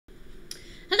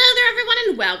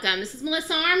welcome. This is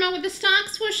Melissa Armo with the Stock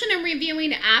Swoosh, and I'm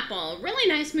reviewing Apple. Really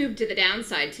nice move to the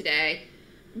downside today.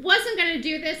 Wasn't going to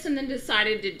do this and then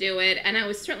decided to do it, and I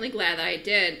was certainly glad that I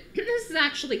did. This is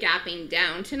actually gapping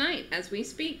down tonight as we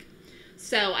speak.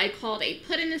 So I called a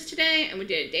put in this today, and we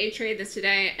did a day trade this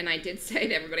today, and I did say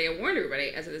to everybody, I warned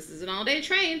everybody, I said this is an all-day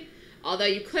trade. Although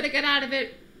you could have got out of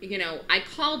it, you know, I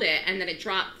called it, and then it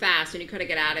dropped fast, and you could have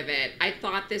got out of it. I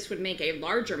thought this would make a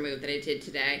larger move than it did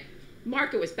today.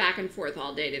 Market was back and forth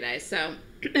all day today, so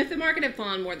if the market had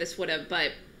fallen more, this would have,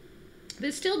 but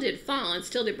this still did fall and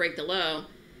still did break the low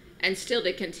and still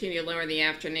did continue lower in the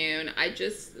afternoon. I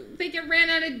just think it ran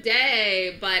out of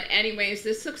day, but anyways,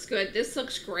 this looks good. This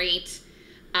looks great.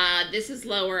 This is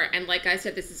lower, and like I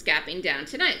said, this is gapping down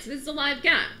tonight. So this is a live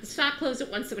gap. The stock closed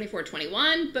at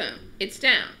 174.21. Boom. It's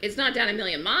down. It's not down a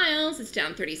million miles. It's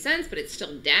down 30 cents, but it's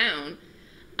still down.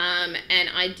 And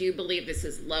I do believe this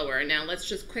is lower. Now, let's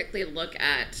just quickly look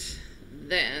at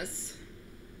this.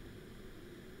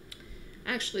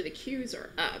 Actually, the Qs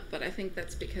are up, but I think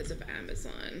that's because of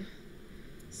Amazon.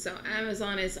 So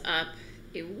Amazon is up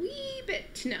a wee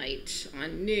bit tonight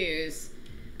on news.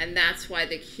 And that's why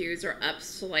the Qs are up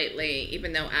slightly,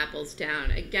 even though Apple's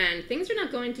down. Again, things are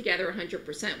not going together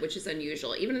 100%, which is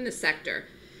unusual, even in the sector.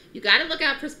 You got to look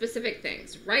out for specific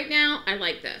things. Right now, I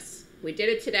like this. We did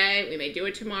it today. We may do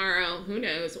it tomorrow. Who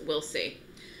knows? We'll see.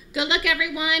 Good luck,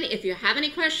 everyone. If you have any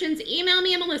questions, email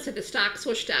me at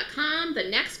melissa@thestockswoosh.com. The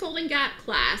next Golden Gap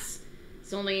class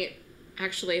is only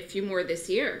actually a few more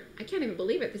this year. I can't even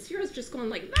believe it. This year has just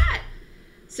gone like that.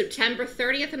 September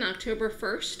 30th and October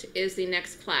 1st is the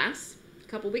next class. A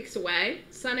couple weeks away.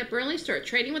 Sign up early, start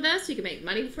trading with us so you can make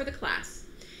money before the class.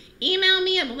 Email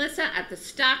me at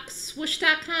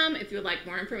melissa@thestockswoosh.com if you would like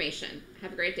more information.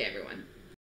 Have a great day, everyone.